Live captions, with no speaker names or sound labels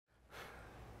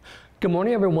Good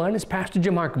morning, everyone. It's Pastor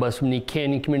Jim Harkabus from the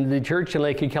Canyon Community Church in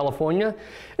Lakewood, California.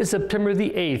 It's September the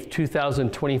 8th,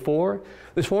 2024.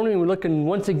 This morning we're looking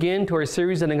once again to our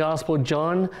series in the Gospel of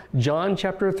John,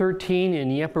 chapter 13 in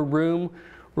the upper room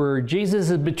where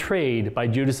Jesus is betrayed by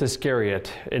Judas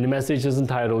Iscariot. And the message is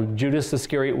entitled, Judas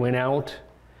Iscariot Went Out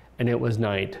and It Was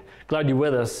Night. Glad you're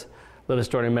with us. Let us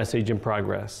start our message in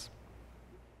progress.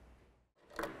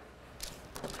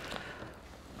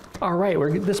 All right,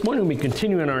 this morning we'll be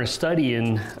continuing our study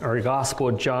in our Gospel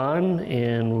of John,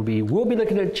 and we'll be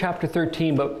looking at chapter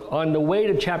 13, but on the way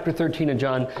to chapter 13 of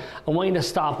John, I want you to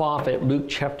stop off at Luke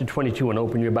chapter 22 and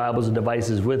open your Bibles and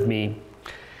devices with me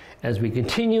as we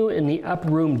continue in the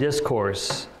upper room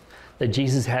discourse that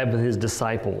Jesus had with his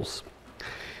disciples.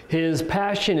 His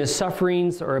passion, his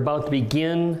sufferings are about to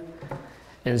begin,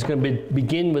 and it's going to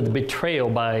begin with betrayal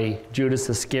by Judas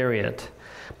Iscariot.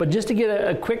 But just to get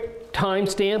a quick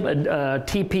timestamp, a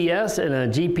TPS and a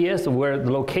GPS of where the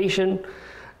location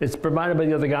it's provided by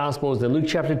the other Gospels. That Luke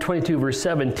chapter 22 verse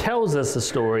 7 tells us the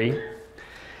story.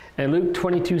 And Luke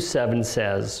 22:7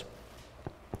 says,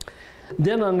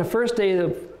 Then on the first day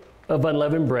of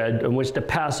unleavened bread, on which the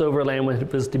Passover lamb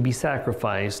was to be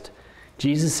sacrificed,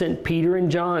 Jesus sent Peter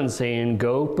and John, saying,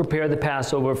 Go prepare the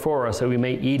Passover for us, that we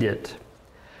may eat it.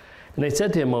 And they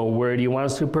said to him, Oh, where do you want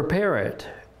us to prepare it?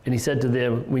 And he said to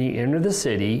them, When you enter the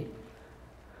city,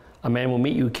 a man will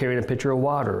meet you carrying a pitcher of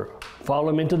water. Follow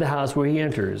him into the house where he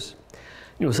enters.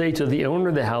 You will say to the owner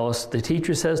of the house, The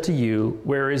teacher says to you,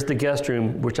 Where is the guest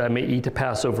room which I may eat the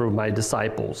Passover with my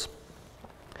disciples?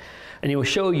 And he will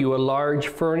show you a large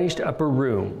furnished upper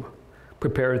room.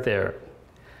 Prepare it there.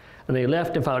 And they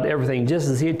left and found everything just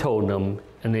as he had told them,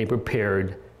 and they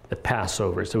prepared the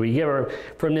Passover. So we get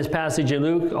from this passage in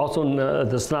Luke, also in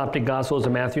the Synoptic Gospels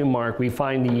of Matthew and Mark, we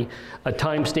find a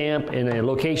time stamp and a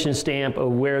location stamp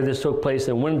of where this took place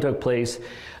and when it took place.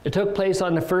 It took place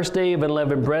on the first day of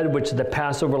unleavened bread, which the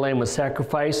Passover lamb was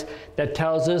sacrificed. That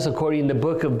tells us, according to the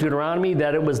book of Deuteronomy,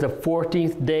 that it was the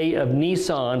 14th day of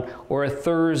Nisan, or a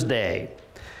Thursday.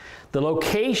 The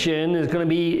location is going to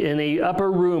be in a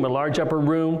upper room, a large upper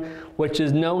room, which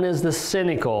is known as the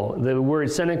cenacle. The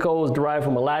word cenacle is derived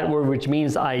from a Latin word which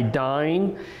means I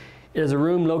dine. It is a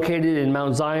room located in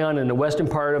Mount Zion in the western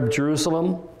part of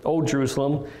Jerusalem, Old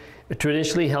Jerusalem,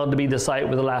 traditionally held to be the site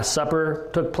where the Last Supper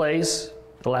took place,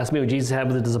 the last meal Jesus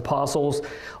had with his apostles.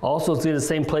 Also, it's in the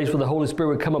same place where the Holy Spirit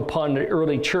would come upon the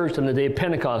early church on the day of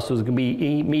Pentecost. So it was going to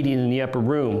be meeting in the upper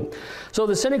room. So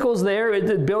the cenacle is there.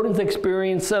 The buildings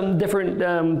experienced some different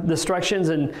destructions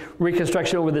and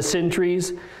reconstruction over the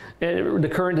centuries. The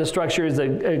current structure is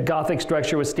a Gothic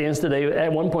structure which stands today.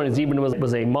 At one point, it even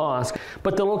was a mosque.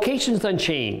 But the location's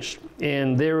unchanged.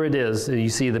 And there it is. You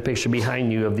see the picture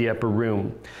behind you of the upper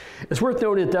room. It's worth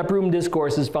noting that the upper room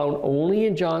discourse is found only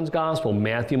in John's Gospel.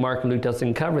 Matthew, Mark, and Luke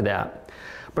doesn't cover that.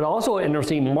 But also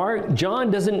interesting,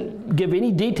 John doesn't give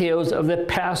any details of the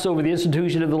Passover, the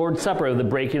institution of the Lord's Supper, of the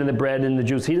breaking of the bread and the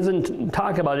juice. He doesn't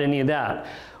talk about any of that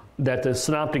the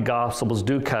Synoptic Gospels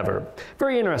do cover.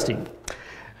 Very interesting.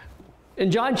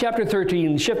 In John chapter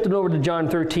 13, shifting over to John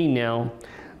 13 now,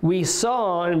 we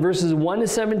saw in verses 1 to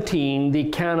 17 the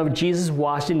account of Jesus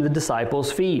washing the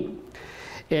disciples' feet.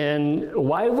 And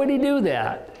why would he do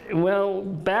that? Well,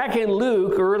 back in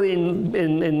Luke, early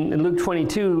in Luke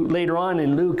 22, later on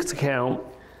in Luke's account,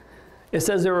 it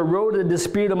says there arose a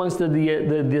dispute amongst the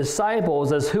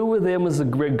disciples as who of them was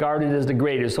regarded as the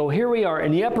greatest. So here we are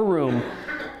in the upper room,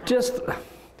 just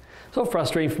so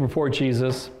frustrating for poor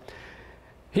Jesus.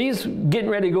 He's getting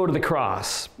ready to go to the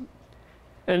cross.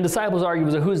 And the disciples argue,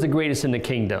 who's the greatest in the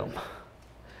kingdom?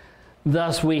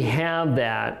 Thus, we have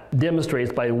that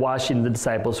demonstrated by washing the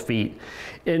disciples' feet.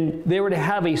 And they were to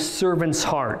have a servant's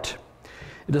heart,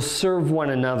 to serve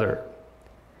one another.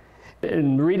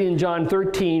 And reading John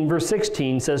 13, verse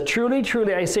 16 says, Truly,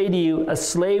 truly, I say to you, a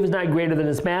slave is not greater than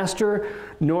his master,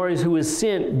 nor is who is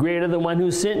sent greater than one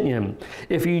who sent him.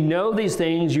 If you know these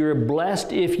things, you are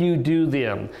blessed if you do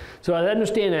them. So I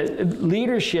understand that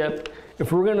leadership,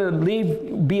 if we're going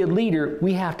to be a leader,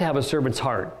 we have to have a servant's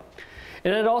heart.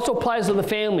 And it also applies to the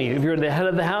family. If you're the head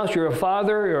of the house, you're a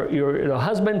father, you're a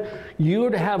husband,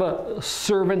 you're to have a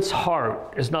servant's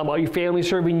heart. It's not about your family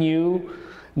serving you,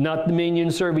 not the minion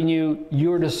serving you.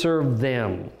 You're to serve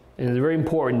them. And it's very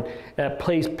important. That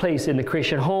takes place in the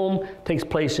Christian home, takes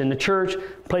place in the church,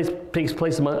 takes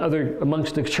place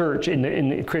amongst the church and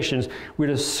the Christians. We're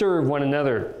to serve one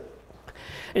another.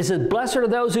 It says, blessed are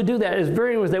those who do that. It's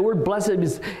that word blessed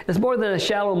is more than a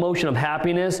shallow emotion of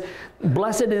happiness.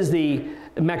 Blessed is the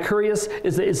Macarius,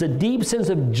 is a deep sense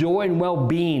of joy and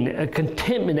well-being, a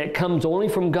contentment that comes only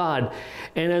from God.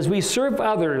 And as we serve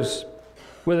others,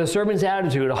 with a servant's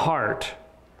attitude, a heart,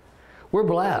 we're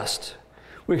blessed.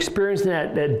 We're experiencing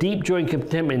that deep joy and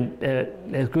contentment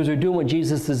because we're doing what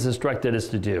Jesus has instructed us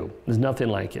to do. There's nothing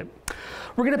like it.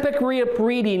 We're going to pick up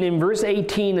reading in verse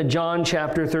 18 of John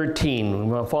chapter 13. You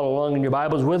want to follow along in your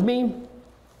Bibles with me?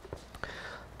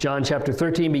 John chapter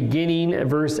 13, beginning at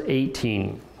verse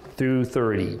 18 through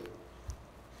 30.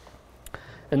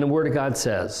 And the Word of God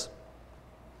says,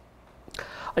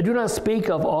 I do not speak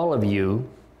of all of you.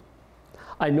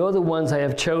 I know the ones I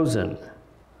have chosen.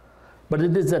 But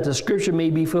it is that the scripture may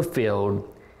be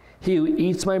fulfilled. He who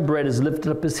eats my bread has lifted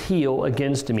up his heel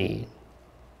against me.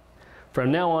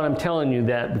 From now on, I'm telling you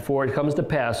that before it comes to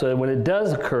pass, so that when it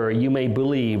does occur, you may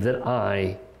believe that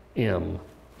I am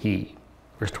he.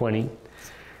 Verse 20.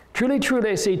 Truly,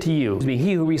 truly, I say to you,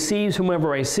 he who receives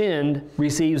whomever I send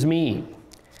receives me.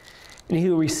 And he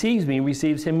who receives me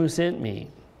receives him who sent me.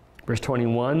 Verse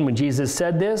 21. When Jesus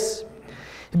said this,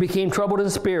 he became troubled in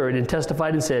spirit and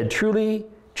testified and said, Truly,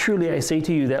 truly, I say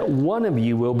to you that one of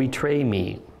you will betray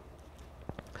me.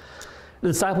 The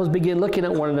disciples began looking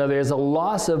at one another as a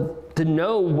loss to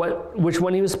know which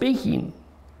one he was speaking.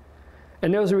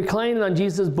 And there was reclining on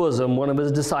Jesus' bosom one of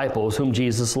his disciples whom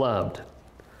Jesus loved.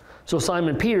 So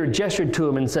Simon Peter gestured to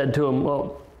him and said to him,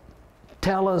 well,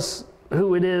 tell us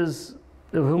who it is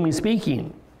of whom he's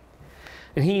speaking.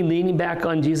 And he, leaning back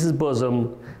on Jesus'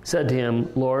 bosom, said to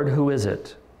him, Lord, who is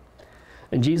it?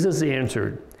 And Jesus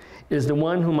answered, It is the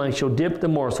one whom I shall dip the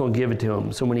morsel and give it to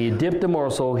him. So when he had dipped the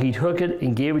morsel, he took it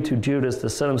and gave it to Judas, the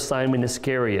son of Simon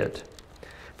Iscariot.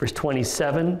 Verse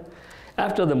 27,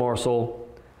 after the morsel,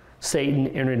 Satan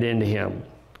entered into him.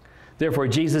 Therefore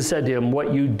Jesus said to him,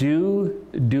 What you do,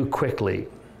 do quickly.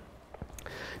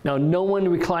 Now no one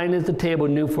reclining at the table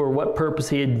knew for what purpose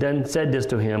he had said this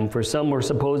to him, for some were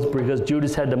supposed because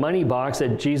Judas had the money box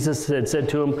that Jesus had said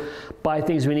to him, buy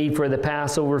things we need for the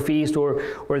Passover feast, or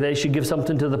they should give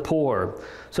something to the poor.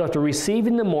 So after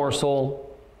receiving the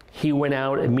morsel, he went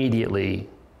out immediately,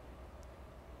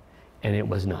 and it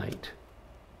was night.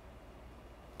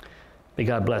 May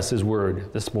God bless his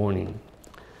word this morning.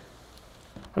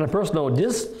 On a personal note,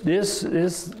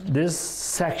 this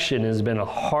section has been a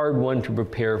hard one to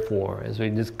prepare for as we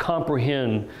just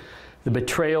comprehend the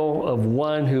betrayal of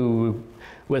one who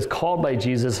was called by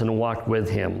Jesus and walked with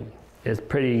him. It's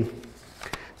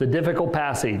a difficult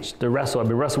passage to wrestle. I've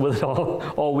been wrestling with it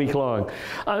all week long.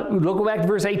 Look back to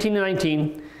verse 18 and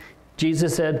 19.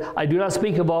 Jesus said, I do not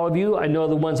speak of all of you. I know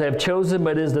the ones I have chosen,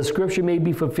 but as the scripture may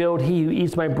be fulfilled, he who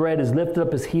eats my bread has lifted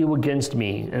up his heel against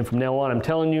me. And from now on, I'm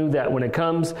telling you that when it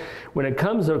comes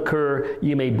to occur,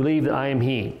 you may believe that I am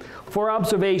he. 4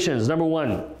 observations. Number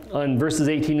 1, on verses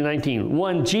 18 and 19.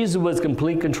 1, Jesus was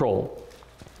complete control.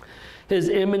 His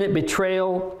imminent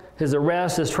betrayal, his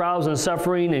arrest, his trials and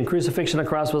suffering, and crucifixion on the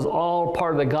cross was all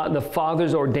part of the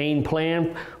Father's ordained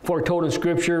plan, foretold in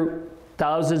Scripture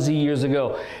thousands of years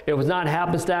ago. It was not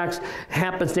happenstance.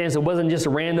 It wasn't just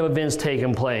random events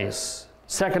taking place.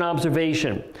 Second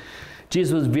observation,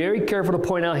 Jesus was very careful to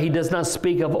point out he does not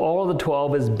speak of all of the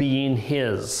 12 as being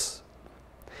his.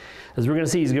 As we're going to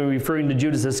see, he's going to be referring to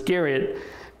Judas Iscariot,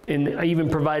 and even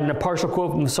providing a partial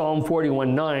quote from Psalm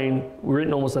 41:9,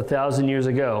 written almost 1,000 years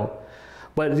ago.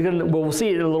 But we'll see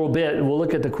it in a little bit, and we'll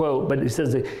look at the quote, but it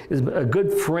says, is a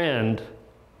good friend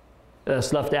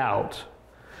that's left out.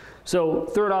 So,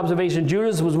 third observation,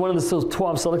 Judas was one of the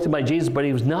 12 selected by Jesus, but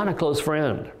he was not a close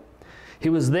friend. He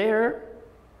was there.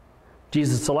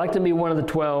 Jesus selected him to be one of the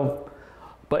 12,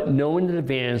 but knowing in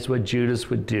advance what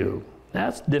Judas would do.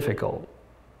 That's difficult.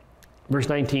 Verse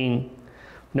 19,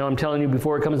 now I'm telling you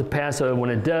before it comes to pass, so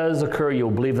when it does occur, you'll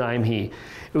believe that I am he.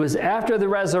 It was after the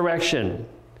resurrection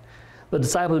the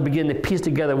disciples began to piece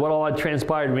together what all had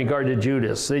transpired in regard to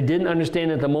Judas. They didn't understand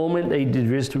at the moment. They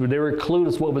were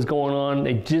clueless what was going on.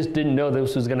 They just didn't know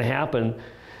this was going to happen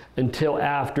until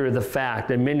after the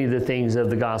fact, and many of the things of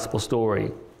the gospel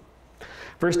story.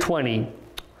 Verse 20,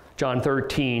 John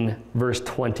 13, verse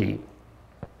 20.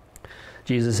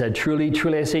 Jesus said, Truly,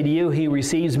 truly, I say to you, he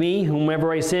receives me,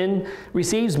 whomever I send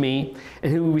receives me,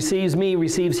 and who receives me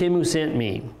receives him who sent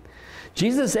me.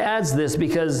 Jesus adds this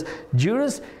because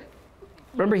Judas,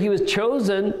 remember, he was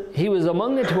chosen. He was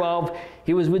among the 12.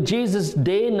 He was with Jesus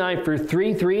day and night for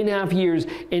 3.5 years.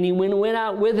 And he went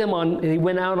out with him he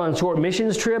went out on short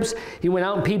missions trips. He went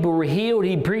out and people were healed.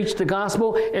 He preached the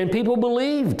gospel and people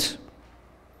believed.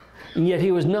 And yet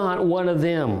he was not one of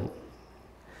them.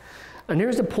 And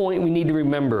here's the point we need to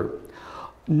remember.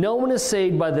 No one is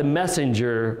saved by the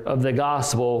messenger of the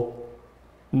gospel,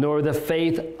 nor the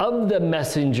faith of the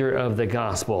messenger of the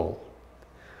gospel.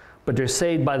 But they're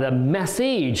saved by the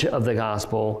message of the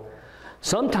gospel,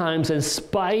 sometimes in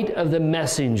spite of the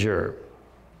messenger.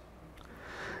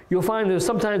 You'll find that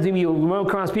sometimes you'll run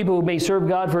across people who may serve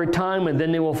God for a time and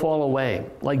then they will fall away,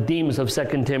 like Demas of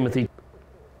 2 Timothy.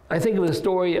 I think of the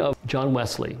story of John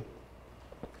Wesley.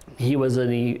 He was a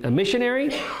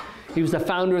missionary. He was the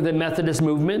founder of the Methodist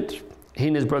movement. He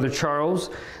and his brother Charles.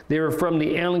 They were from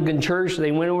the Anglican Church.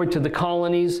 They went over to the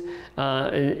colonies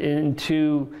and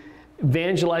to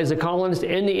evangelize the colonists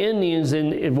and the Indians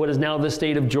in what is now the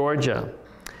state of Georgia.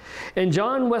 And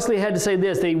John Wesley had to say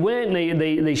this. They went and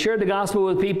they shared the gospel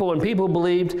with people, and people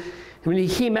believed. When he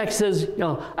came back, he says, you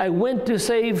know, I went over to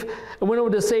save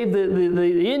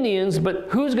the Indians, but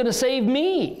who's going to save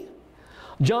me?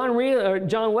 John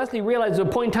Wesley realized at a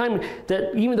point in time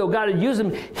that even though God had used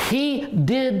him, he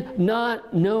did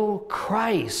not know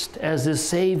Christ as his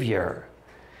Savior.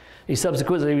 He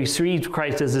subsequently received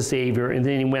Christ as his Savior, and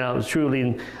then he went out.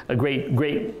 Truly, a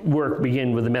great work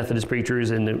began with the Methodist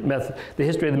preachers, and the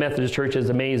history of the Methodist Church is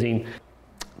amazing.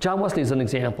 John Wesley is an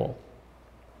example.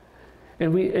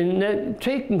 And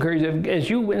take encouragement, as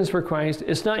you witness for Christ,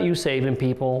 it's not you saving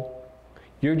people.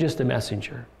 You're just a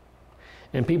messenger.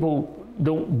 And people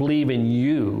don't believe in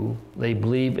you, they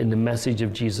believe in the message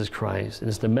of Jesus Christ. And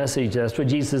it's the message, that's what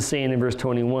Jesus is saying in verse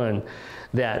 21,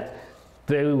 that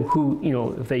they who, you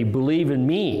know, if they believe in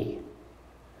me,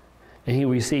 and he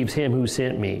receives him who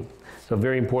sent me. So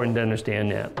very important to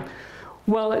understand that.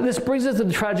 Well, this brings us to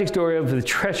the tragic story of the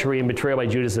treachery and betrayal by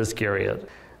Judas Iscariot.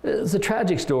 It's a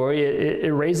tragic story.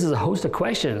 It raises a host of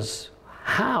questions.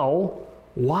 How?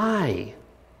 Why?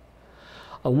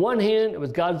 On one hand, it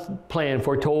was God's plan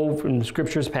foretold from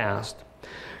scriptures past.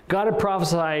 God had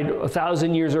prophesied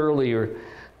 1,000 years earlier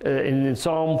in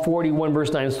Psalm 41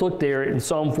 verse 9. Let's look there in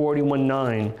Psalm 41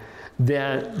 9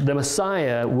 that the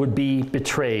Messiah would be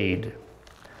betrayed.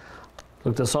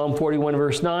 Look to Psalm 41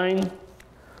 verse 9.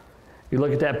 You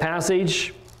look at that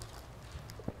passage.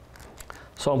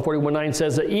 Psalm 41 9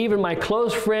 says that even my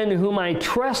close friend whom I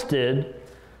trusted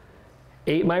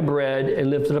ate my bread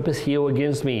and lifted up his heel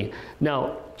against me.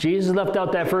 Now, Jesus left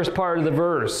out that first part of the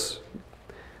verse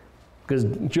because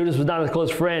Judas was not his close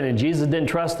friend and Jesus didn't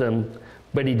trust him,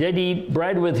 but he did eat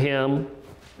bread with him.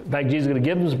 In fact, Jesus is going to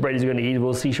give him some bread he's going to eat,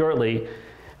 we'll see shortly,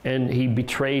 and he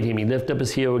betrayed him. He lifted up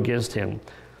his heel against him.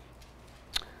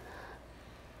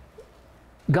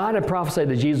 God had prophesied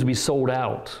that Jesus would be sold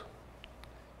out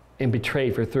and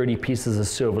betrayed for 30 pieces of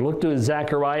silver. Look to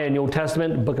Zechariah in the Old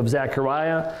Testament, the book of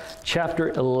Zechariah, chapter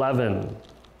 11.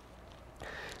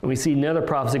 And we see another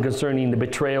prophecy concerning the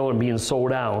betrayal and being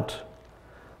sold out,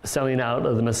 selling out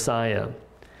of the Messiah.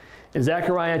 In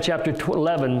Zechariah chapter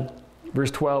 11, verse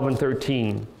 12 and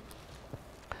 13,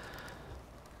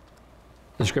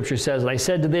 the scripture says, and I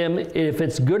said to them, if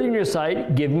it's good in your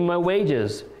sight, give me my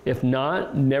wages. If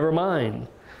not, never mind.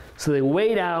 So they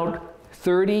weighed out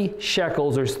 30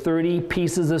 shekels, or 30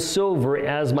 pieces of silver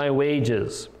as my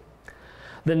wages.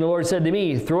 Then the Lord said to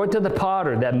me, throw it to the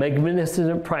potter, that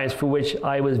magnificent price for which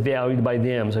I was valued by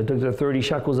them. So I took the 30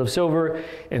 shekels of silver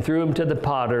and threw them to the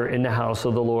potter in the house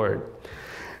of the Lord.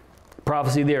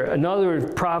 Prophecy there. Another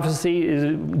prophecy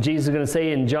is Jesus is going to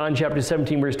say in John chapter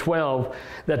 17, verse 12,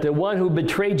 that the one who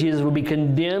betrayed Jesus will be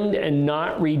condemned and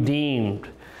not redeemed.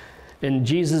 In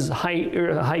Jesus'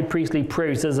 high priestly prayer,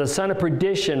 he says, a son of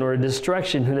perdition or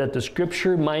destruction, that the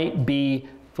scripture might be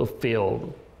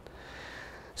fulfilled.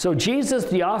 So Jesus,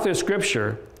 the author of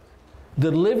scripture, the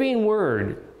living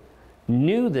word,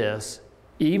 knew this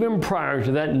even prior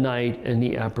to that night in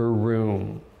the upper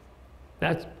room.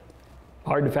 That's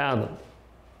hard to fathom.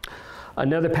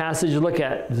 Another passage to look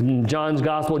at is in John's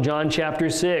Gospel, John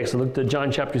chapter 6. Look at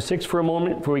John chapter 6 for a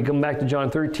moment before we come back to John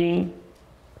 13.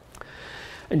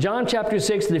 In John chapter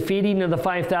 6, the feeding of the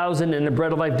 5,000 and the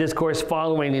bread of life discourse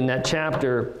following in that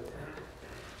chapter.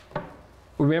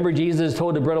 Remember, Jesus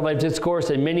told the bread of life discourse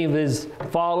that many of his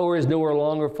followers no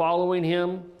longer following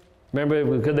him.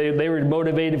 Remember, because they were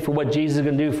motivated for what Jesus is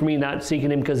going to do for me, not seeking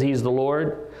him because he's the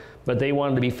Lord, but they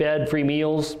wanted to be fed free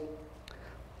meals.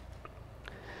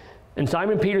 And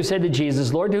Simon Peter said to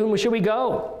Jesus, Lord, to whom should we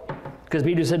go? Because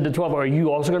Peter said to the 12, are you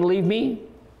also going to leave me?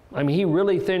 I mean, he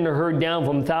really thinned the herd down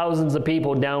from thousands of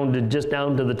people down to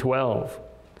the 12.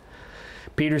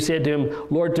 Peter said to him,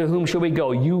 Lord, to whom shall we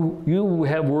go? You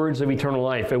have words of eternal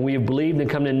life, and we have believed and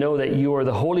come to know that you are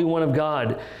the Holy One of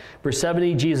God. Verse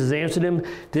 70, Jesus answered him,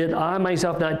 did I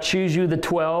myself not choose you, the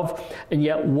 12, and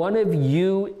yet one of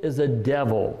you is a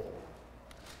devil?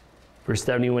 Verse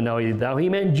 71, now he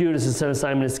meant Judas, the son of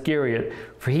Simon Iscariot,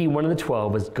 for he, one of the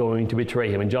 12, was going to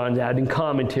betray him. And John's adding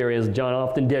commentary, as John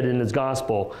often did in his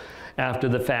gospel, after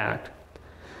the fact.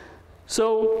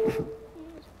 So,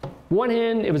 one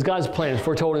hand, it was God's plan,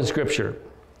 foretold in Scripture.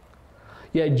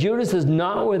 Yet Judas is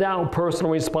not without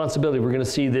personal responsibility. We're going to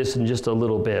see this in just a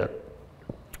little bit.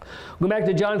 Go back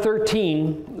to John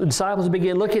 13. The disciples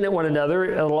began looking at one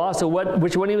another at a loss of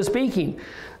which one he was speaking.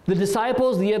 The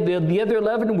disciples, the other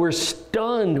 11, were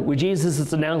stunned with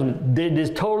Jesus' announcement. They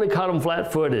just totally caught him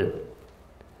flat-footed.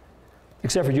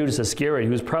 Except for Judas Iscariot,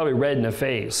 who was probably red in the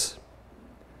face.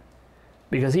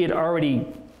 Because he had already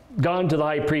gone to the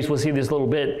high priest, we'll see this a little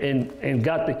bit, and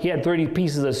he had 30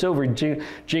 pieces of silver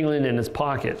jingling in his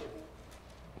pocket.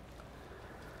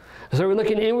 So we're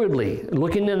looking inwardly,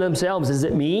 looking at themselves. Is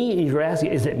it me? He's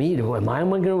asking, is it me? Am I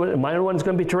the one that's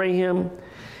going to betray him?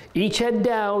 Each had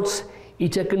doubts.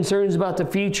 Each had concerns about the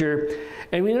future.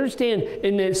 And we understand,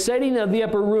 in the setting of the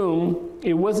upper room,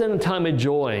 it wasn't a time of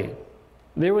joy.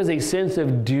 There was a sense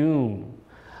of doom,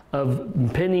 of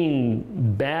impending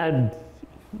bad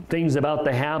things about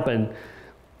to happen,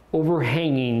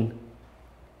 overhanging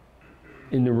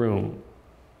in the room.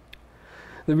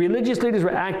 The religious leaders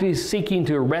were actively seeking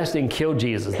to arrest and kill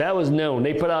Jesus. That was known.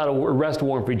 They put out an arrest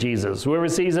warrant for Jesus. Whoever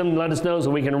sees him, let us know so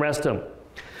we can arrest him.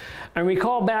 And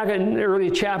recall back in the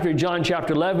early chapter, John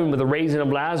chapter 11, with the raising of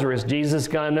Lazarus. Jesus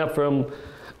gone up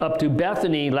to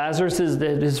Bethany. Lazarus,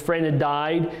 his friend, had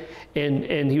died,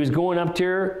 and he was going up to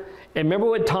her. And remember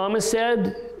what Thomas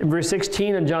said in verse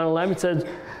 16 of John 11? It says,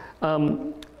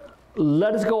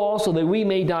 let us go also that we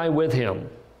may die with him.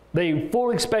 They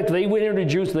fully expected, they went into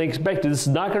Jerusalem, they expected this is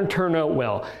not going to turn out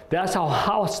well. That's how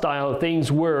hostile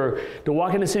things were. To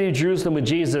walk in the city of Jerusalem with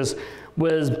Jesus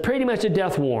was pretty much a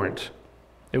death warrant.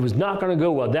 It was not going to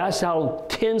go well. That's how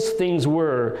tense things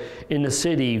were in the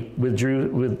city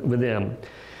with them.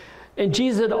 And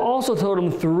Jesus had also told them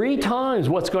 3 times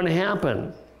what's going to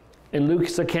happen. In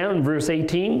Luke's account, in verse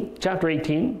 18, chapter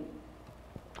 18.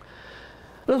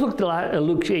 Let's look at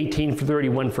Luke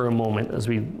 18:31 for a moment as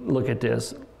we look at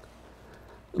this.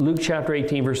 Luke chapter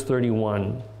 18, verse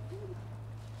 31.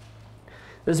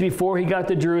 This is before he got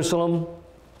to Jerusalem.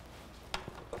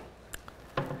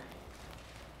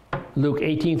 Luke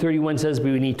 18:31 says,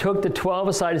 but when he took the 12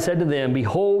 aside and said to them,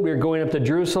 behold, we are going up to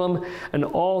Jerusalem, and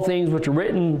all things which are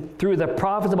written through the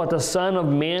prophets about the Son of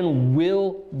Man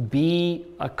will be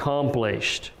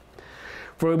accomplished.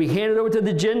 For he will be handed over to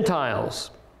the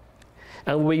Gentiles,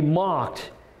 and will be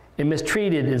mocked and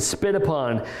mistreated and spit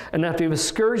upon. And after they have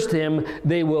scourged him,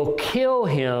 they will kill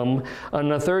him. On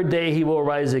the 3rd day he will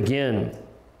rise again.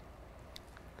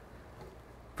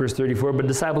 Verse 34, but the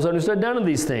disciples understood none of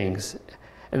these things.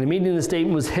 And the meaning of the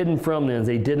statement was hidden from them.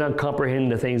 They did not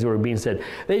comprehend the things that were being said.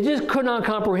 They just could not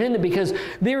comprehend it because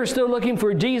they were still looking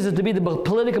for Jesus to be the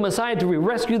political Messiah to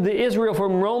rescue Israel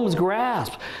from Rome's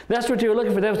grasp. That's what they were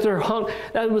looking for.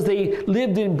 That was they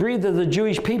lived and breathed as the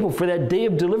Jewish people for that day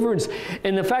of deliverance.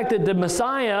 And the fact that the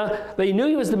Messiah, they knew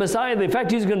he was the Messiah, the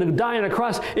fact he was going to die on a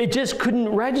cross, it just couldn't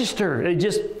register. They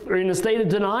just were in a state of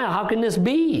denial. How can this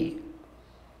be?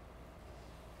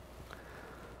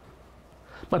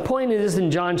 My point is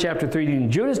in John chapter 13,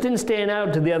 Judas didn't stand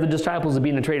out to the other disciples of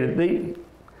being a traitor.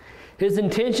 His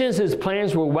intentions, his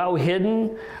plans were well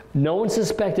hidden. No one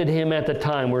suspected him at the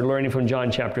time. We're learning from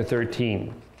John chapter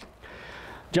 13.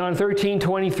 John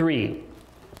 13:23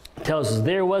 tells us,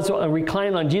 there was a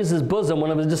reclining on Jesus' bosom one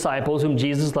of his disciples whom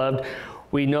Jesus loved.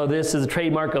 We know this is a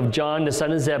trademark of John, the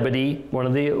son of Zebedee, one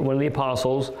of the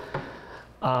apostles.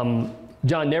 John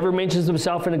never mentions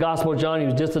himself in the Gospel of John. He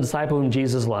was just a disciple whom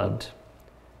Jesus loved.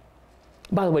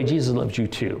 By the way, Jesus loves you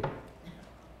too.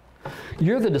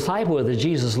 You're the disciple that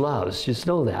Jesus loves. Just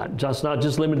know that. Just not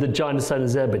just limited to John, the son of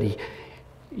Zebedee.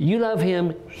 You love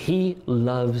him. He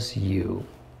loves you.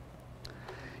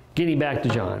 Getting back to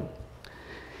John.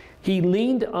 He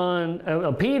leaned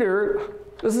on Peter.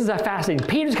 This is fascinating.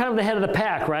 Peter's kind of the head of the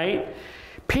pack, right?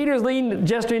 Peter's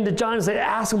gesturing to John and saying,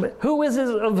 ask him, who is this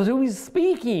of who he's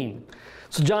speaking?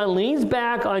 So John leans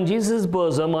back on Jesus'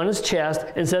 bosom, on his chest,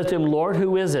 and says to him, Lord,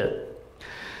 who is it?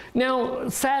 Now,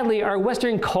 sadly, our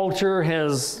Western culture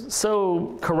has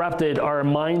so corrupted our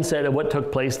mindset of what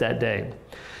took place that day.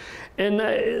 And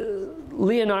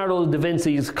Leonardo da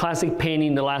Vinci's classic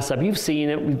painting, The Last Supper, you've seen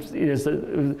it.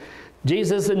 It's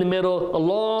Jesus in the middle, a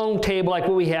long table like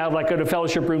what we have, like at a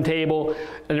fellowship room table,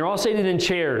 and they're all seated in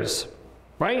chairs,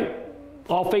 right?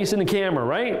 All facing the camera,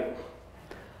 right?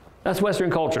 That's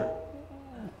Western culture.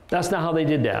 That's not how they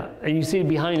did that. And you see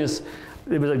behind us,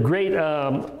 there was a great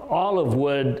olive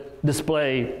wood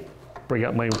display. Bring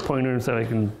out my pointer so I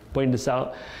can point this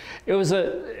out. It was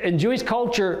in Jewish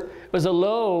culture, it was a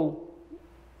low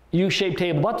U-shaped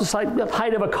table, about the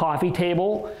height of a coffee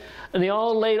table. And they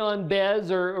all laid on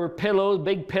beds or pillows,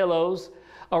 big pillows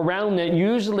around it.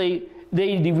 Usually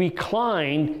they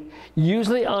reclined,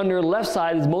 usually on their left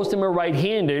side, as most of them are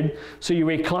right-handed. So you're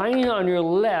reclining on your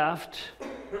left,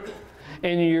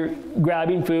 and you're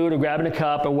grabbing food or grabbing a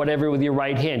cup or whatever with your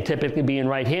right hand, typically being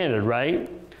right-handed, right?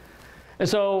 And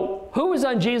so who was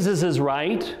on Jesus'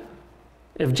 right?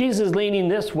 If Jesus is leaning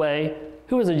this way,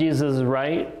 who was on Jesus'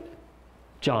 right?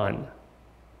 John.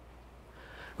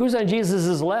 Who's on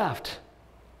Jesus' left?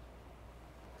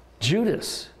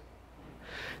 Judas.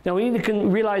 Now we need to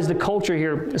realize the culture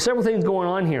here. There's several things going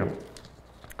on here.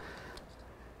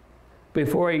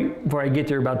 Before I get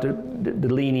there about the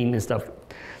leaning and stuff.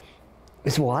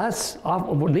 It's, well, that's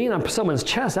leaning on someone's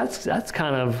chest. That's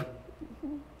kind of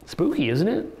spooky, isn't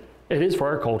it? It is for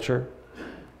our culture.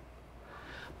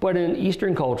 But in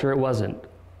Eastern culture, it wasn't.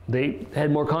 They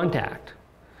had more contact.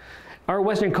 Our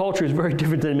Western culture is very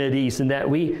different than the Mideast in that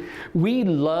we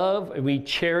love and we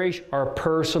cherish our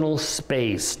personal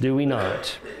space, do we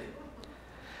not?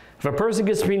 If a person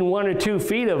gets between 1 or 2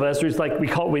 feet of us, it's like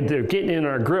they're getting in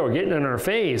our grill, getting in our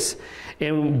face,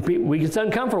 and we get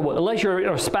uncomfortable. Unless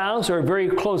you're a spouse or a very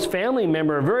close family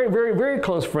member, a very, very, very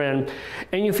close friend,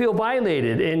 and you feel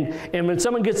violated. And when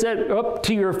someone gets that up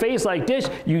to your face like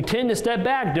this, you tend to step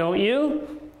back, don't you?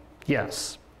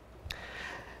 Yes.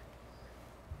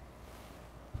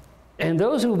 And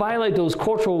those who violate those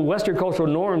Western cultural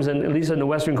norms, and at least in the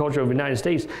Western culture of the United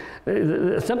States,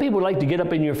 some people like to get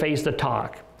up in your face to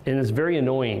talk. And it's very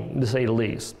annoying, to say the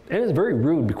least. And it's very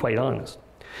rude, to be quite honest.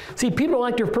 See, people don't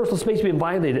like their personal space being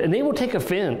violated, and they will take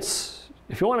offense.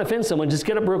 If you want to offend someone, just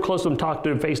get up real close to them and talk to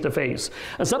them face to face.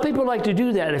 And some people like to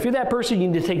do that. If you're that person, you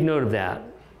need to take note of that.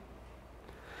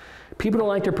 People don't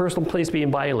like their personal space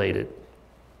being violated.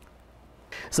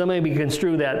 Some may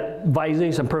construe that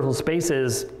violation of personal space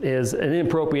as an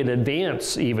inappropriate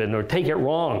advance even, or take it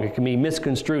wrong. It can be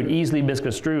misconstrued, easily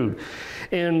misconstrued.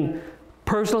 And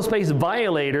personal space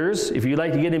violators, if you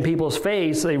like to get in people's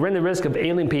face, they run the risk of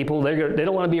alienating people. They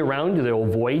don't want to be around you. They'll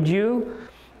avoid you.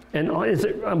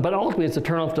 But ultimately, it's a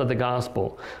turnoff to the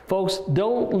gospel. Folks,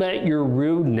 don't let your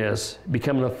rudeness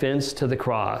become an offense to the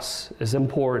cross. It's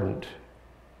important.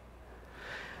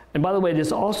 And by the way,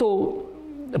 this also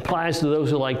applies to those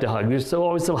who like to hug. There's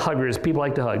always some huggers. People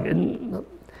like to hug. And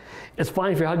it's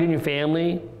fine if you're hugging your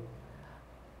family.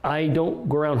 I don't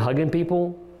go around hugging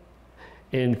people.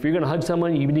 And if you're going to hug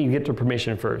someone, you need to get their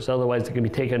permission first. Otherwise, it can be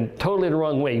taken totally the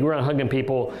wrong way. You go around hugging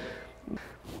people,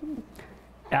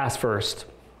 ask first.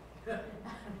 If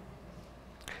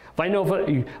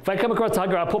I come across a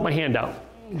hugger, I'll put my hand out.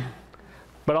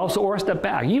 But also, or step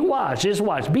back. You watch, just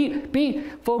watch.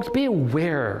 Folks, be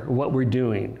aware of what we're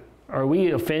doing. Are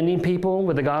we offending people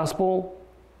with the gospel?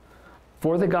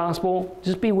 For the gospel?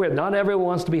 Just be aware. Not everyone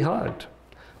wants to be hugged.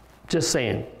 Just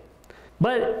saying.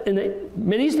 But in the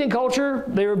Mideastern culture,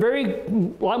 they were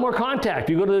a lot more contact.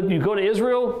 You go to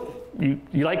Israel,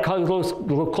 you like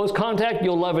close contact,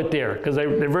 you'll love it there because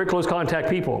they're very close contact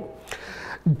people.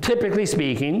 Typically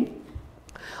speaking,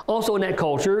 also in that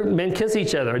culture, men kiss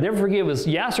each other. I never forget, it was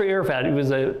Yasser Arafat. He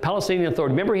was a Palestinian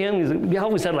authority. Remember him? He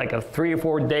always had like a 3 or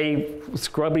 4 day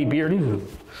scrubby beard. And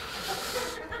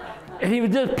he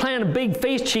was just planting a big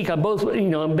face cheek on both,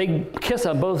 a big kiss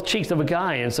on both cheeks of a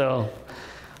guy. And so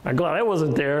I'm glad I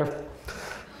wasn't there.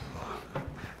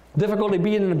 Difficulty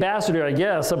being an ambassador, I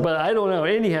guess, but I don't know.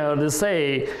 Anyhow, to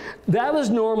say, that was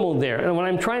normal there. And what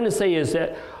I'm trying to say is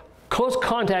that close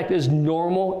contact is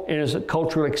normal and is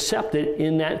culturally accepted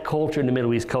in that culture, in the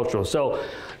Middle East culture. So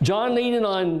John leaning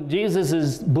on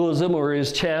Jesus' bosom or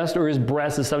his chest or his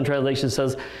breast, as some translations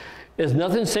says, there's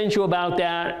nothing sensual about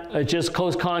that. It's just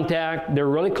close contact. They're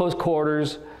really close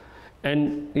quarters.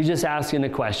 And he's just asking a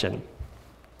question.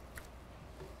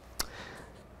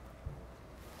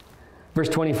 Verse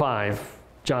 25,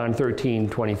 John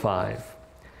 13:25.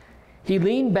 He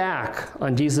leaned back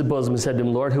on Jesus' bosom and said to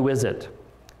him, Lord, who is it?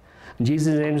 And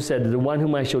Jesus answered said, the one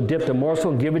whom I shall dip the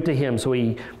morsel and give it to him. So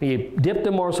he dipped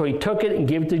the morsel, he took it and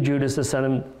gave it to Judas, the son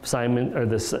of Simon, or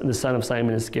the son of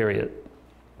Simon Iscariot.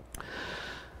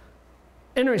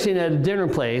 Interesting, at a dinner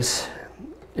place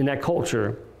in that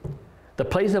culture, the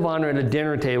place of honor at a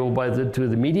dinner table was to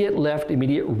the immediate left,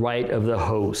 immediate right of the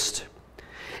host.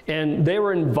 And they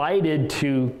were invited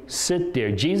to sit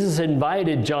there. Jesus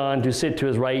invited John to sit to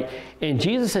his right, and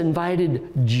Jesus invited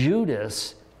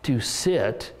Judas to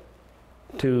sit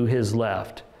to his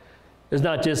left. It's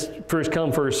not just first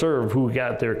come, first serve who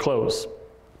got there close.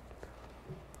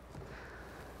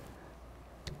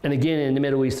 And again, in the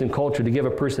Middle Eastern culture, to give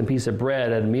a person a piece of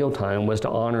bread at a mealtime was to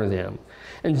honor them.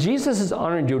 And Jesus is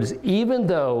honoring Judas, even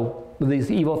though these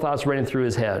evil thoughts ran through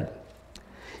his head.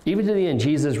 Even to the end,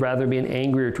 Jesus, rather than being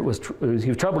angry, he was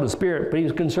troubled in spirit, but he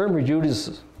was concerned for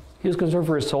Judas. He was concerned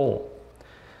for his soul.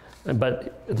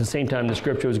 but at the same time, the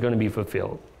scripture was going to be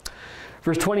fulfilled.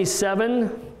 Verse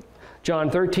 27, John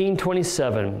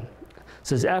 13:27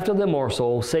 says, after the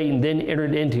morsel, Satan then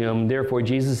entered into him. Therefore,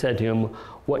 Jesus said to him,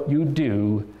 what you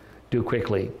do, do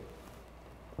quickly.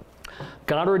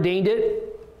 God ordained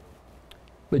it,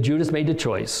 but Judas made the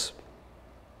choice.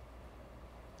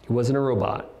 He wasn't a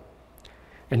robot.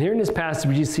 And here in this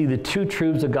passage, you see the two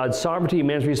truths of God's sovereignty and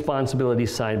man's responsibility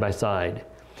side by side.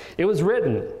 It was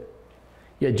written,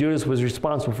 yet Judas was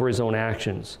responsible for his own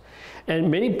actions.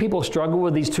 And many people struggle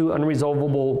with these two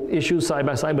unresolvable issues side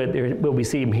by side, but we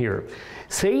see them here.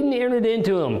 Satan entered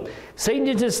into him. Satan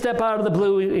didn't just step out of the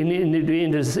blue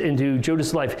into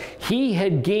Judas' life. He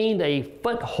had gained a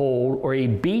foothold or a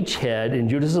beachhead in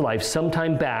Judas' life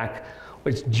sometime back,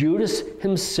 which Judas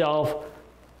himself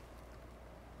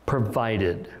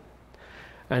provided.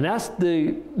 And that's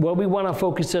what we want to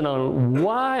focus in on.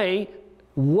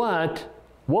 What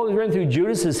was running through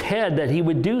Judas's head that he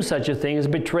would do such a thing as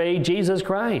betray Jesus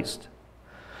Christ?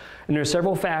 And there are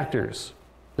several factors.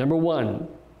 Number one,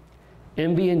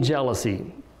 envy and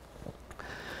jealousy.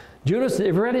 Judas,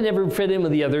 if he never fit in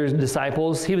with the other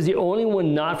disciples, he was the only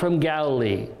one not from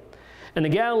Galilee. And the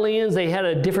Galileans, they had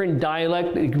a different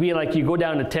dialect. It could be like you go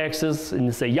down to Texas and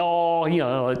you say,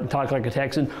 y'all, talk like a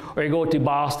Texan. Or you go to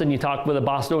Boston, you talk with a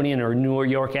Bostonian or New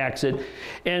York accent.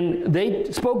 And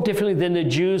they spoke differently than the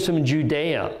Jews from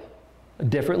Judea. A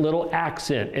different little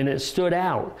accent, and it stood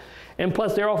out. And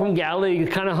plus, they're all from Galilee, you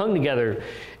kind of hung together.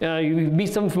 You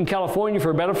meet someone from California,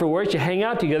 for better or for worse, you hang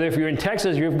out together. If you're in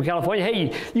Texas, you're from California,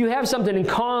 hey, you have something in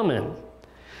common.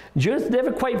 Judas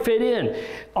never quite fit in.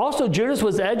 Also, Judas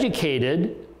was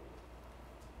educated,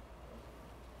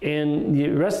 and the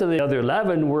rest of the other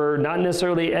 11 were not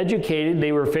necessarily educated.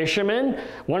 They were fishermen.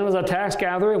 One was a tax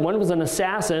gatherer. One was an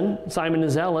assassin, Simon the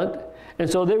Zealot. And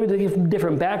so they were from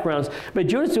different backgrounds. But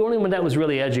Judas is the only one that was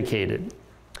really educated.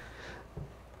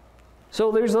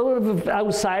 So there's a little bit of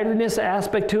outsiderness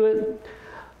aspect to it.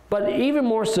 But even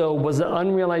more so was the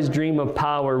unrealized dream of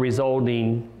power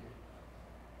resulting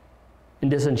in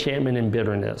disenchantment and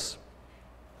bitterness.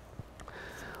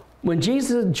 When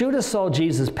Judas saw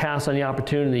Jesus pass on the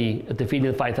opportunity at the feeding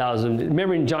of the 5,000,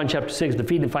 remember in John chapter 6, the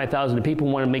feeding of 5,000, the people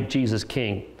want to make Jesus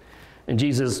king. And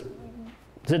Jesus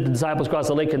sent the disciples across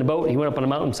the lake in the boat, and he went up on the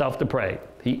mountain himself to pray.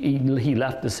 He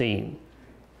left the scene.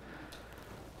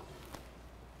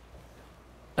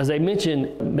 As I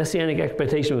mentioned, messianic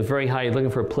expectation was very high, looking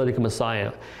for a political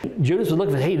Messiah. Judas was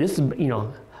looking for, hey, this is,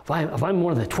 if I'm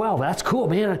one of the 12, that's cool,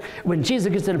 man. When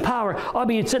Jesus gets into power, I'll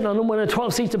be sitting on one of the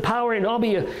 12 seats of power, and I'll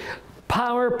be a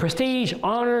power, prestige,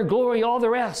 honor, glory, all the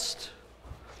rest.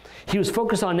 He was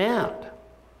focused on that.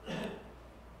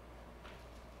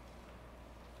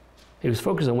 He was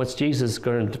focused on what's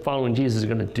following Jesus is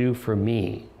going to do for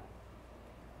me.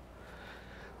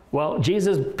 Well,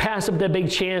 Jesus passed up that big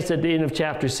chance at the end of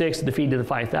chapter 6 to defeat the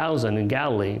 5,000 in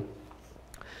Galilee.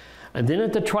 And then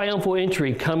at the triumphal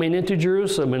entry, coming into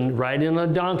Jerusalem and riding on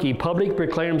a donkey, publicly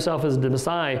declaring himself as the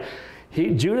Messiah,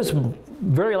 Judas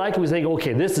very likely was thinking,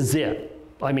 okay, this is it.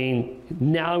 I mean,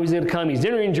 now he's going to come. He's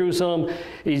entering Jerusalem.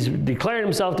 He's declaring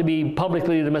himself to be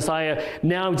publicly the Messiah.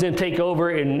 Now he's going to take over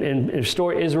and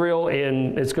restore Israel,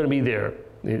 and it's going to be there.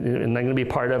 And I'm going to be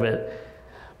part of it.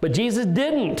 But Jesus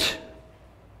didn't.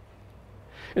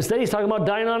 Instead, he's talking about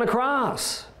dying on a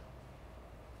cross.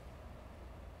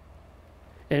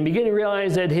 And beginning to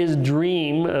realize that his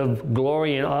dream of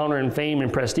glory and honor and fame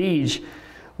and prestige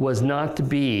was not to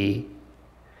be,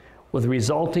 with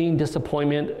resulting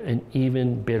disappointment and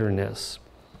even bitterness.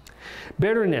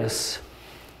 Bitterness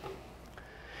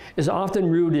is often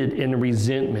rooted in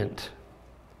resentment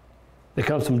that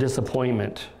comes from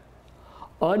disappointment.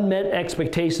 Unmet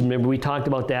expectations, remember we talked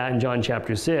about that in John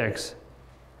chapter 6,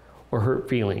 or hurt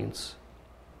feelings.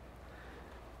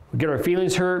 We get our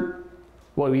feelings hurt.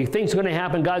 What we think is going to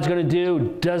happen, God's going to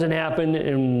do, doesn't happen,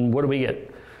 and what do we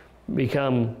get?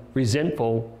 Become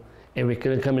resentful, and we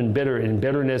can come in bitter, and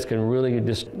bitterness can really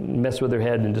just mess with their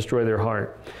head and destroy their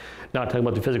heart. Not talking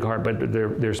about the physical heart, but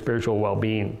their spiritual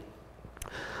well-being.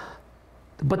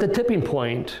 But the tipping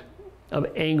point of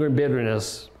anger and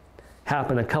bitterness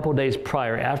happened a couple days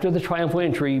prior. After the triumphal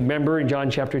entry, remember in John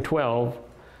chapter 12,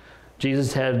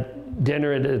 Jesus had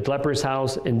dinner at a leper's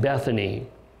house in Bethany.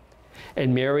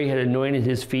 And Mary had anointed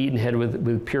his feet and head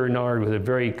with pure nard, with a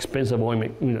very expensive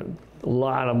ointment, a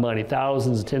lot of money,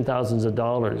 thousands, $10,000s of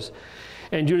dollars.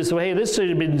 And Judas said, hey, this should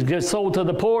have been sold to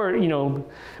the poor,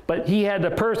 But he had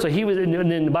the purse, so he was, and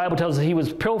then the Bible tells us he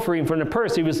was pilfering from the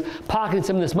purse. He was pocketing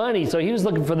some of this money, so he was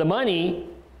looking for the money.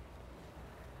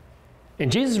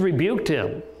 And Jesus rebuked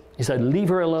him. He said, leave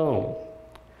her alone.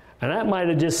 And that might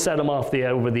have just set him off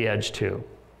over the edge too.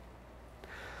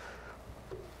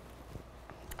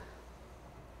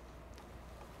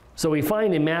 So we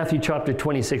find in Matthew chapter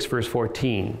 26, verse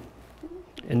 14,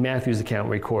 and Matthew's account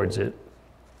records it,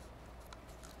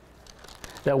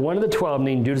 that one of the 12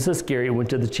 named Judas Iscariot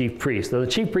went to the chief priests. Now the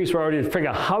chief priests were already figuring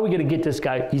out, how are we going to get this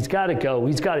guy? He's got to go.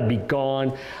 He's got to be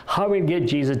gone. How are we going to get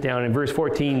Jesus down? In verse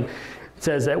 14, it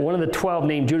says that one of the 12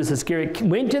 named Judas Iscariot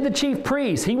went to the chief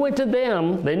priests. He went to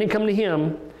them. They didn't come to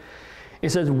him.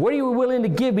 It says, what are you willing to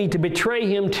give me to betray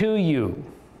him to you?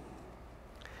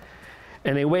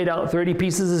 And they weighed out 30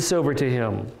 pieces of silver to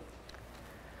him.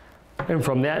 And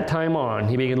from that time on,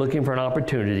 he began looking for an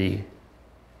opportunity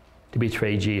to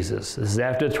betray Jesus. This is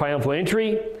after the triumphal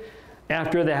entry,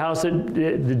 after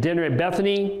the the dinner at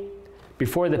Bethany,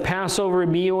 before the Passover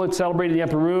meal it celebrated in the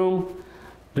upper room.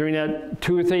 During that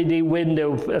 2 or 3 day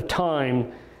window of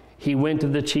time, he went to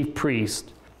the chief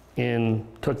priest and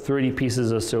took 30 pieces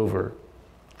of silver.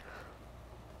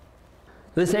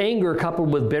 This anger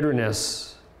coupled with bitterness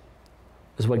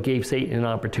is what gave Satan an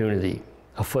opportunity,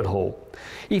 a foothold.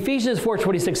 Ephesians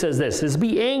 4:26 says this,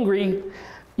 be angry,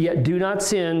 yet do not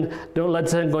sin. Don't let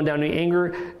sin go down in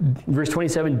anger. Verse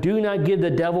 27, do not give the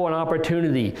devil an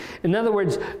opportunity. In other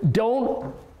words,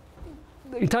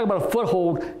 you talk about a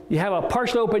foothold, you have a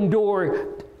partially open door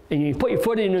and you put your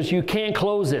foot in it so you can't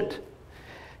close it.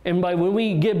 And when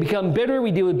we become bitter, we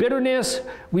deal with bitterness,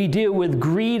 we deal with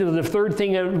greed. Or the third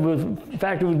thing, the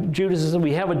fact of Judas is that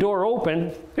we have a door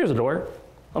open. Here's a door.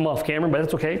 I'm off camera, but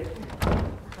that's okay.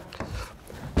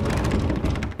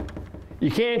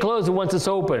 You can't close it once it's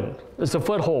open. It's a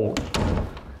foothold.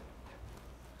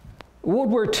 World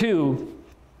War II,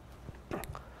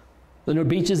 the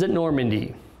beaches at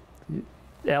Normandy.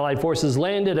 The Allied forces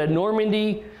landed at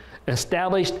Normandy,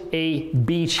 established a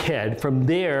beachhead. From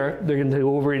there, they're going to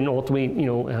go over and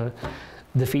ultimately,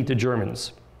 defeat the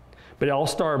Germans. But it all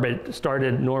started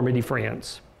in Normandy,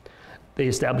 France. They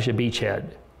established a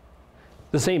beachhead.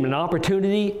 The same, an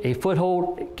opportunity, a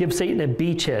foothold, give Satan a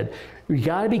beachhead. You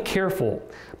got to be careful.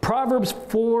 Proverbs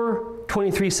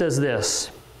 4:23 says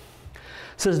this. It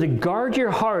says to guard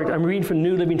your heart. I'm reading from the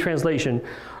New Living Translation.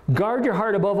 Guard your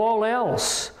heart above all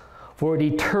else, for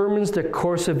it determines the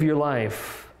course of your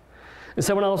life. And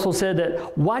someone also said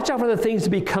that watch out for the things that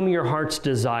become your heart's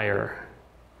desire.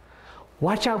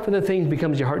 Watch out for the things that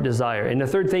becomes your heart desire. And the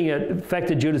third thing that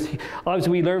affected Judas,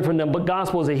 obviously we learned from the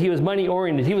Gospels that he was money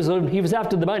oriented. He was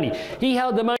after the money. He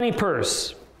held the money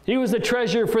purse. He was the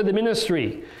treasurer for the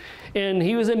ministry. And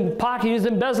he was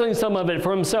embezzling some of it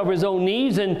for himself, for his own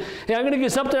needs. And hey, I'm going to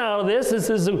get something out of this.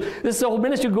 This is the whole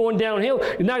ministry going downhill.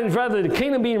 Not rather the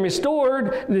kingdom being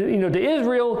restored, to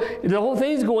Israel. The whole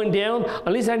thing's going down.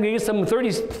 At least I can get some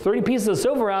 30 pieces of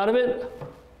silver out of it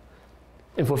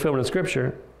in fulfillment of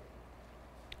Scripture.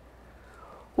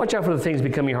 Watch out for the things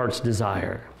becoming your heart's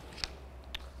desire.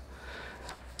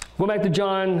 Go back to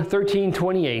John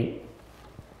 13:28.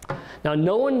 Now,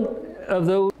 no one of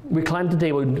those reclined at the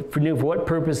table knew for what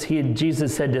purpose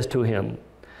Jesus said this to him.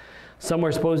 Some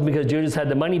were supposed because Judas had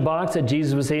the money box that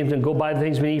Jesus was saying to go buy the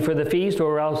things we need for the feast,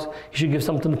 or else you should give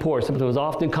something to the poor. Something that was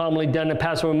often commonly done at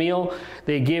Passover meal.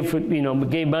 They gave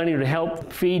money to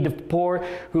help feed the poor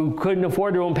who couldn't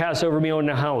afford their own Passover meal in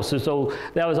the house. And so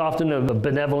that was often a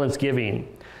benevolence giving.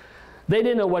 They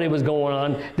didn't know what was going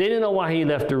on. They didn't know why he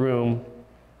left the room.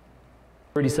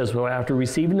 He says, well, after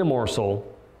receiving the morsel,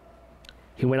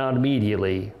 he went out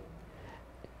immediately,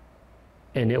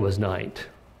 and it was night.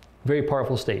 Very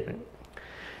powerful statement.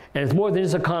 And it's more than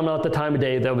just a comment at the time of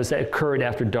day that occurred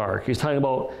after dark. He's talking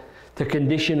about the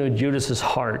condition of Judas's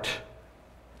heart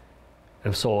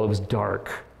and soul. It was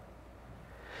dark.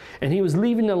 And he was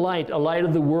leaving the light, a light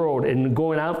of the world, and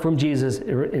going out from Jesus,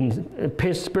 and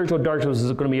spiritual darkness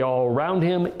is going to be all around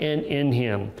him and in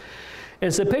him. And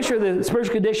it's a picture of the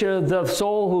spiritual condition of the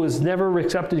soul who has never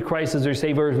accepted Christ as their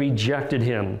Savior, or rejected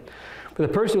him. For the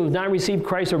person who has not received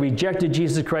Christ or rejected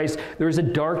Jesus Christ, there is a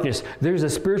darkness, there's a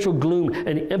spiritual gloom,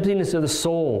 an emptiness of the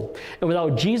soul. And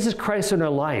without Jesus Christ in our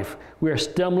life, we are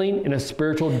stumbling in a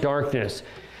spiritual darkness.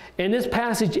 And this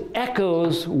passage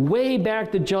echoes way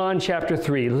back to John chapter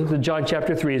 3. Look at John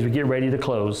chapter 3 as we get ready to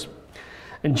close.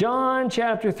 In John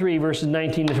chapter 3, verses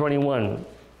 19 to 21,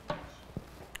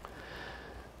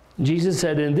 Jesus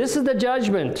said, and this is the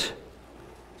judgment,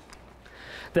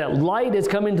 that light has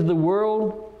come into the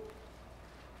world,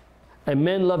 and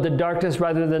men love the darkness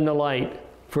rather than the light,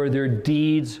 for their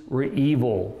deeds were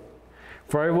evil.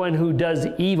 For everyone who does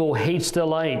evil hates the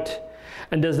light,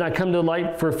 and does not come to the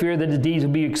light for fear that his deeds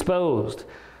will be exposed.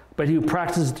 But he who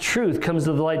practices the truth comes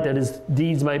to the light, that his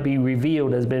deeds might be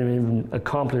revealed as been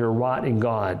accomplished or wrought in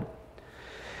God.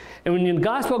 And when the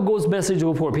gospel goes message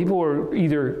before, people are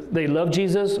either they love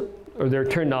Jesus or they're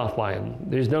turned off by him.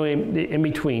 There's no in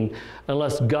between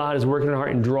unless God is working in our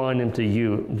heart and drawing them to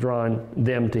you, drawing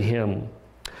them to him.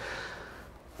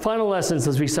 Final lessons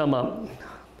as we sum up.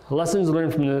 Lessons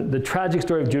learned from the tragic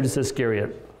story of Judas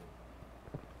Iscariot.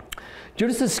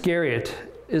 Judas Iscariot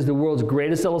is the world's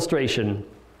greatest illustration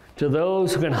to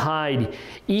those who can hide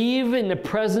even in the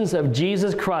presence of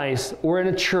Jesus Christ or in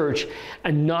a church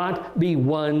and not be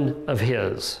one of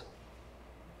his.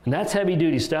 And that's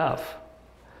heavy-duty stuff.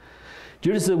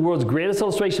 Judas is the world's greatest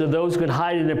illustration of those who can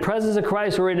hide in the presence of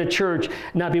Christ or in a church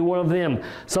and not be one of them.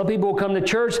 Some people will come to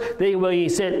church, they will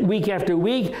sit week after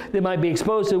week, they might be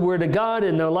exposed to the Word of God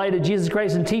and the light of Jesus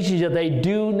Christ and teachings that they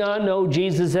do not know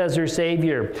Jesus as their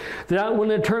Savior. They're not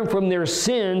willing to turn from their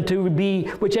sin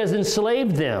which has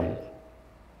enslaved them.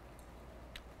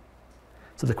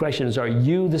 So the question is, are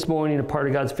you this morning a part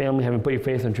of God's family, having put your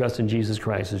faith and trust in Jesus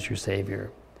Christ as your Savior?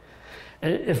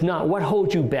 And if not, what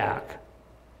holds you back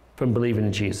from believing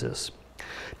in Jesus?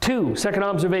 Second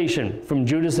observation from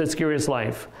Judas Iscariot's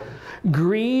life.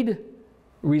 Greed,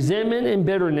 resentment, and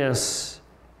bitterness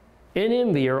and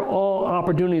envy are all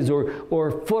opportunities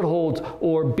or footholds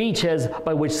or beachheads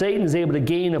by which Satan is able to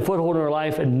gain a foothold in our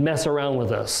life and mess around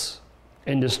with us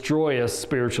and destroy us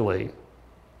spiritually.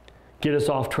 Get us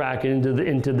off track and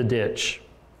into the ditch.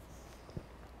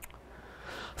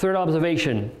 Third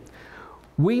observation.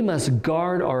 We must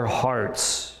guard our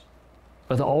hearts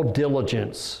with all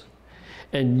diligence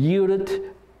and yield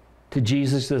it to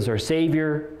Jesus as our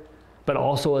Savior, but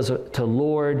also to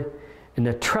Lord, and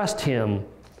to trust him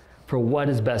for what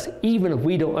is best, even if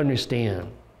we don't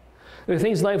understand. There are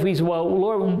things in life we say, well,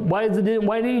 Lord, why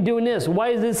are you doing this? Why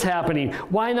is this happening?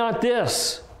 Why not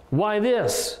this? Why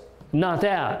this? Not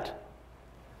that.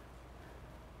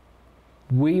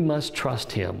 We must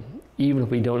trust him, even if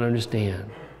we don't understand.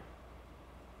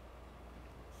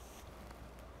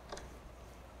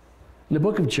 In the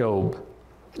book of Job,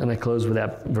 and I close with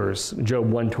that verse,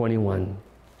 Job 1:21.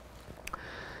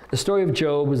 The story of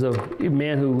Job was a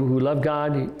man who loved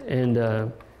God, and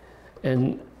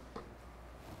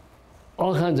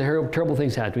all kinds of terrible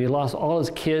things happened. He lost all his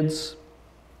kids.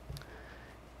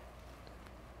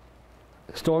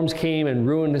 Storms came and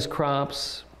ruined his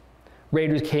crops.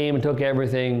 Raiders came and took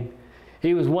everything.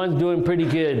 He was once doing pretty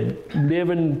good,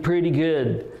 living pretty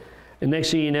good. And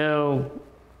next thing you know,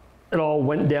 it all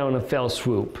went down in a fell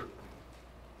swoop.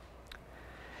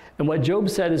 And what Job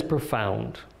said is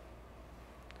profound.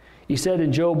 He said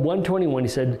in Job 1:21, he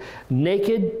said,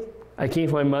 naked I came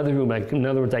from my mother womb. In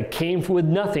other words, I came with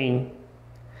nothing,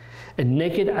 and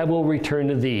naked I will return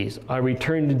to thee. I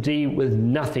return to thee with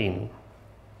nothing.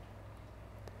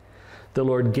 The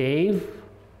Lord gave,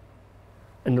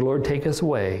 and the Lord take us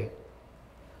away.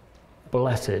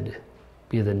 Blessed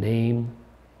be the name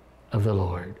of the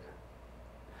Lord.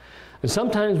 And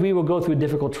sometimes we will go through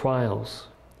difficult trials,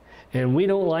 and we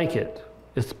don't like it.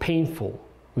 It's painful.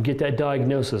 We get that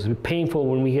diagnosis. It's painful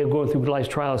when we go through life's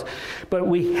trials. But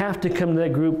we have to come to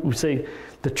that group and say,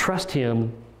 to trust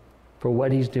him for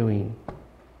what he's doing.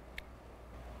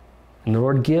 And the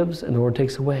Lord gives, and the Lord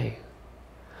takes away.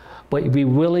 But be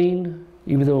willing,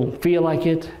 even though we don't feel like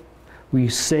it,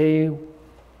 we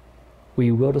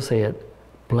will to say it,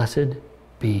 blessed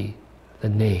be the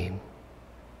name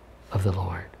of the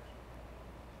Lord.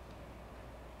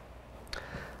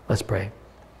 Let's pray.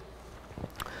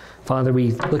 Father,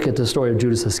 we look at the story of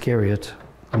Judas Iscariot,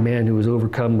 a man who was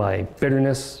overcome by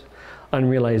bitterness,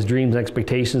 unrealized dreams and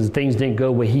expectations. Things didn't go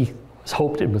the way he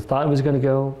hoped and thought it was going to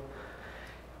go.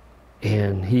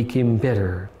 And he came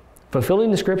bitter,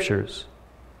 fulfilling the scriptures.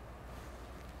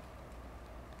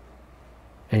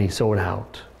 And he sold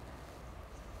out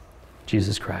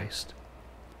Jesus Christ.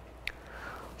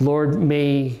 Lord,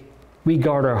 may we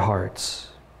guard our hearts.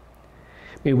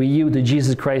 May we yield to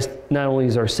Jesus Christ not only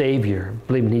as our Savior,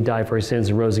 believing he died for our sins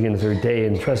and rose again the third day,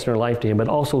 and trusting our life to him, but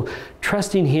also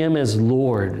trusting him as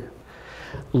Lord.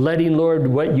 Letting, Lord,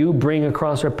 what you bring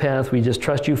across our path, we just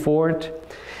trust you for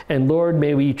it. And Lord,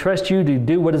 may we trust you to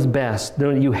do what is best,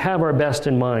 knowing you have our best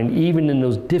in mind, even in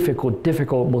those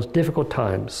most difficult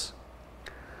times.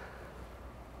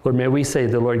 Lord, may we say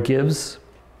the Lord gives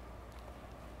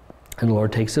and the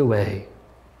Lord takes away.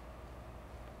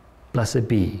 Blessed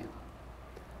be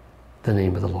the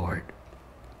name of the Lord.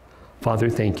 Father,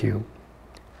 thank you.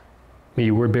 May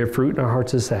your word bear fruit in our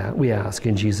hearts as that, we ask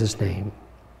in Jesus' name.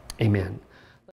 Amen.